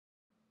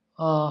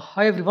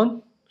Hi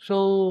everyone.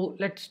 So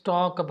let's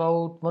talk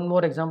about one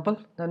more example.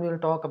 Then we'll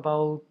talk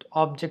about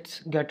objects,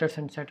 getters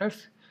and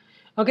setters.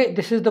 Okay,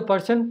 this is the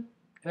person,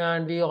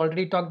 and we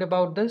already talked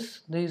about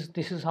this.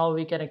 This is how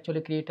we can actually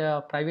create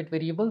a private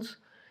variables,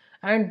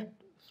 and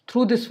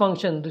through this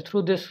function,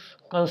 through this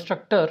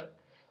constructor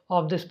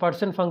of this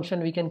person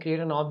function, we can create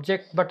an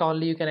object, but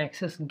only you can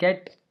access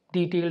get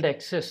detailed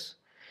access.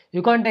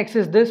 You can't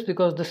access this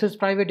because this is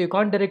private. You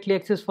can't directly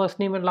access first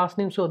name and last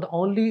name. So the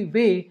only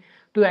way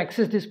to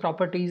access these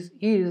properties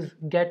is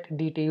get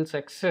details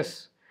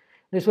access.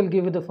 This will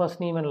give you the first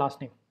name and last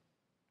name.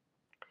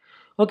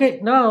 Okay,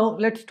 now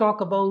let's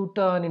talk about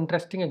an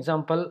interesting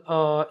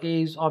example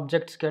is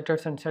objects,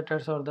 getters and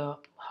setters, or the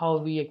how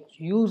we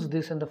use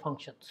this in the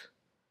functions.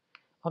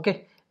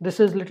 Okay, this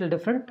is little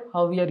different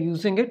how we are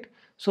using it.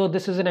 So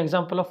this is an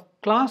example of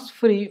class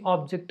free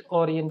object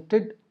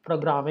oriented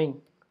programming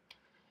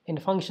in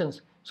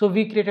functions. So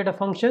we created a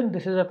function.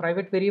 This is a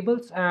private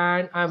variables,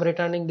 and I'm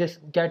returning this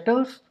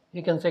getters.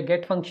 You can say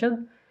get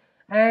function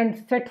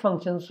and set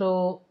function.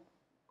 So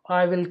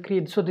I will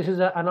create, so this is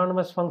an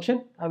anonymous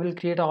function. I will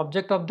create an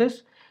object of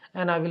this,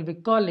 and I will be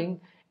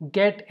calling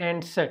get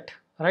and set,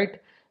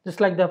 right?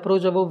 Just like the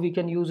approach above, we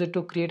can use it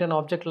to create an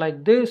object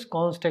like this,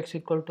 const x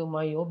equal to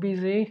my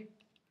obj,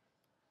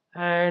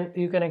 and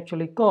you can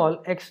actually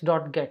call x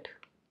dot get,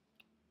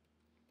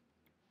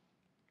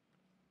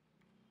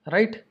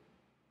 right?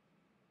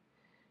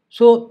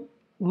 So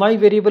my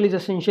variable is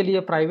essentially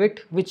a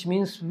private, which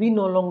means we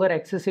no longer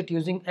access it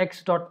using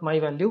x dot my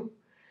value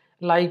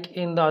like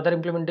in the other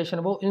implementation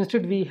above.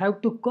 Instead, we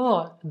have to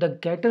call the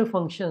getter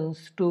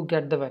functions to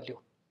get the value.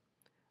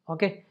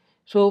 Okay,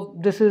 so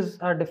this is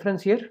a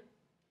difference here.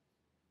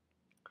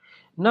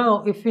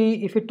 Now if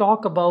we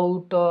talk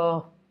about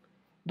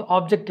the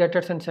object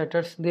getters and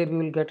setters, there we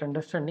will get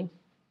understanding.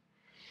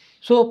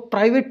 So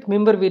private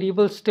member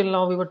variables, till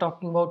now we were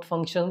talking about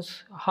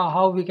functions,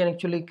 how we can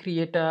actually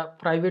create a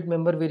private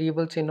member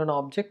variables in an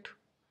object.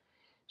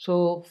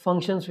 So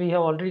functions we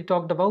have already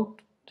talked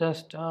about.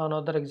 Just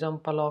another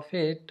example of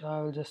it,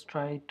 I will just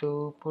try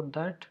to put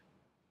that.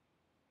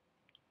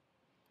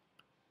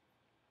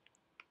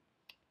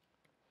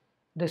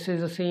 This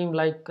is the same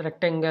like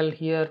rectangle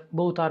here,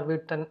 both are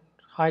width and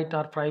height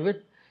are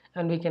private,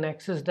 and we can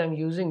access them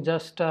using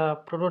just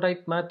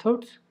prototype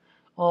methods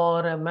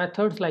or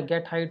methods like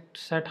get height,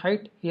 set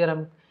height. Here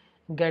I'm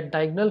get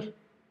diagonal,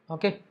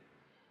 okay,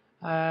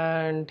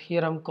 and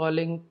here I'm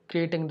calling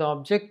creating the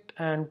object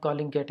and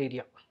calling get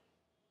area.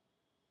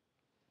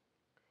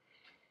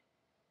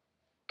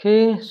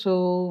 Okay,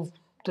 so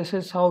this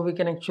is how we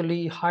can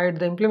actually hide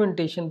the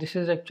implementation. This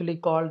is actually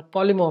called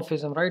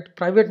polymorphism, right?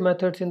 Private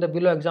methods in the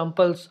below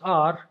examples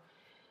are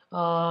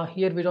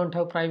here we don't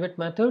have private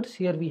methods.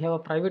 Here we have a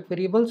private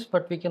variables,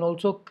 but we can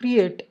also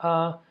create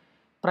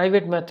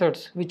private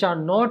methods which are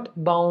not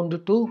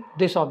bound to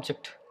this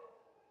object.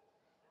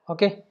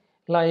 Okay,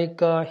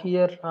 like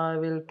here I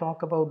will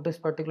talk about this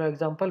particular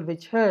example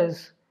which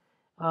has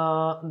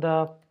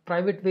the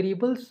private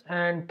variables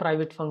and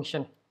private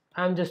function.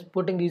 I'm just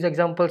putting these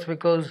examples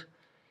because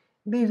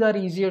these are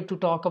easier to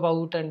talk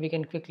about and we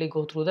can quickly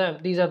go through them.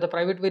 These are the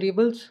private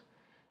variables,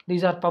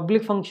 these are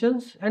public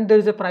functions, and there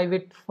is a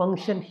private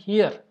function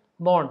here,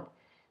 bond.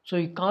 So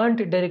you can't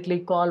directly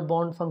call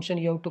bond function,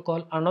 you have to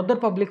call another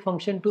public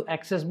function to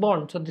access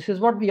bond. So this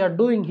is what we are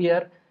doing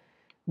here.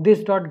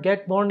 This dot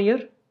get bond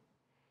here,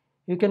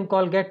 you can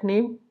call get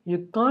name.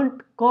 You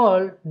can't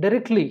call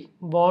directly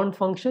bond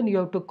function, you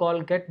have to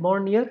call get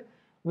bond here,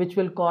 which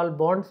will call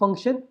bond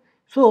function.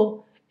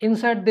 So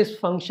inside this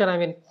function, I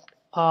mean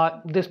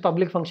this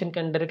public function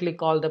can directly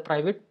call the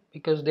private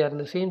because they are in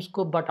the same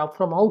scope, but up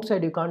from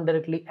outside you can't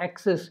directly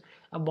access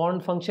a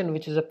bond function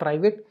which is a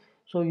private.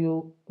 So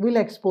you will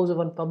expose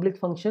one public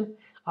function.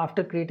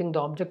 After creating the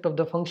object of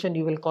the function,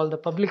 you will call the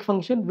public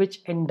function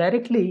which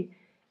indirectly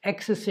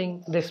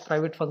accessing this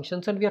private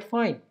functions, and we are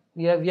fine.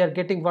 We are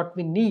getting what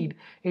we need.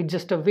 It's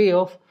just a way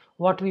of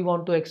what we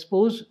want to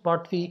expose,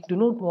 what we do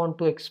not want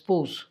to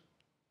expose.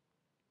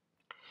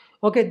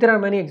 Okay, there are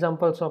many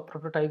examples of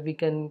prototype. We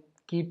can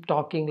keep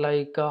talking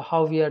like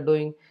how we are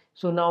doing.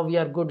 So now we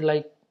are good,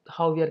 like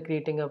how we are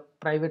creating a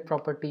private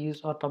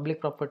properties or public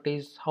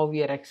properties, how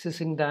we are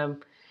accessing them.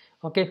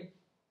 Okay,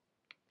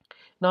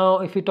 now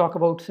if we talk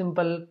about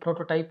simple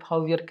prototype,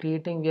 how we are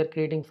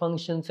creating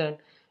functions, and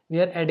we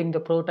are adding the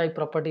prototype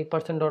property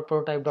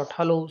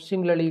person.prototype.hello.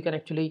 Similarly, you can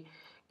actually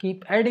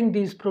keep adding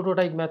these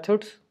prototype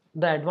methods.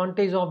 The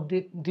advantage of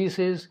this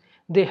is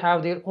they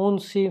have their own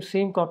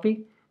same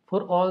copy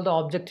for all the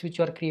objects which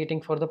you are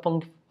creating for the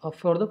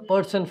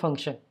person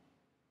function.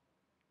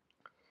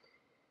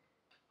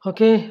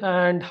 Okay,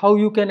 and how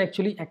you can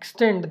actually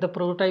extend the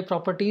prototype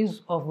properties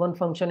of one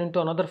function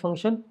into another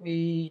function.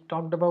 We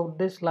talked about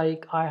this,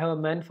 like I have a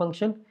main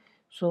function,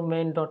 so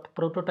main dot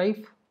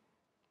prototype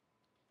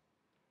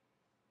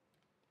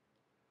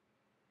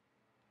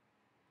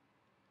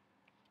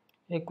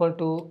equal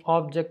to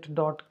object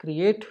dot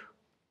create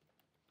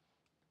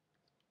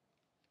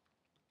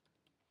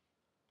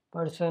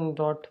person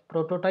dot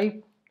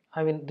prototype.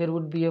 I mean there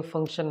would be a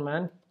function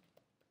man,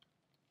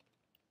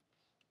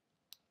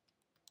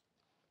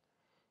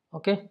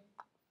 Okay,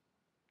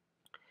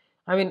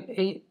 I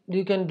mean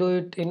you can do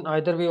it in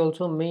either way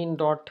also. Main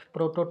dot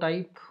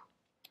prototype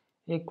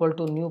equal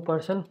to new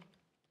person.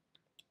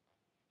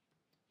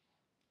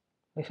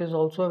 This is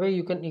also a way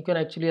you can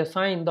actually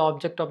assign the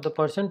object of the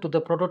person to the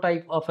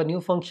prototype of a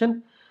new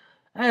function,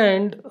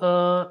 and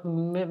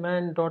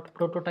man dot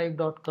prototype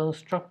dot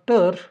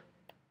constructor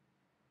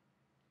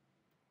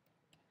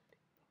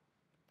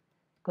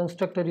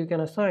you can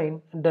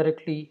assign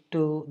directly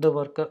to the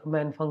worker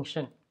man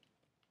function.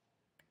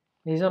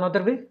 This is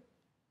another way.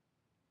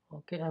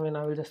 Okay, I mean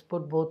I will just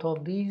put both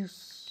of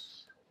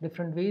these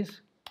different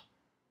ways.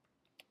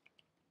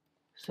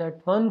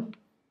 Set 1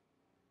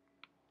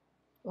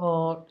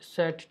 or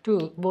set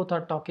 2, both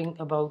are talking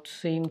about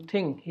same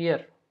thing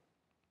here.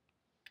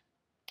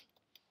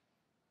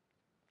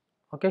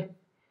 Okay,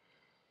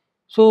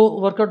 so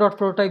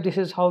worker.prototype, this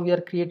is how we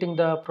are creating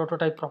the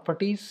prototype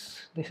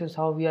properties. This is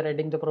how we are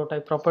adding the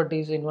prototype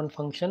properties in one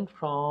function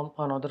from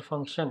another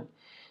function.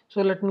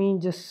 So let me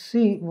just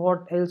see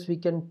what else we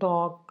can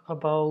talk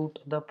about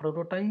the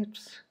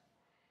prototypes.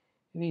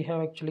 We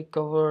have actually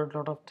covered a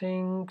lot of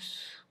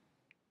things.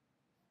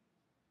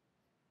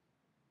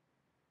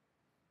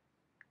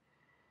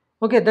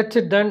 Okay, that's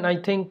it then.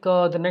 I think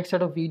the next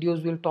set of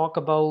videos will talk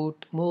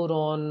about more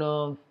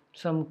on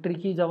some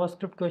tricky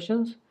JavaScript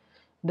questions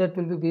that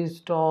will be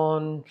based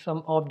on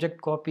some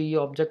object copy,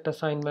 object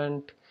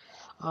assignment,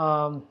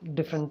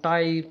 different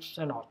types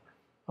and all.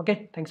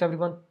 Okay, thanks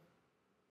everyone.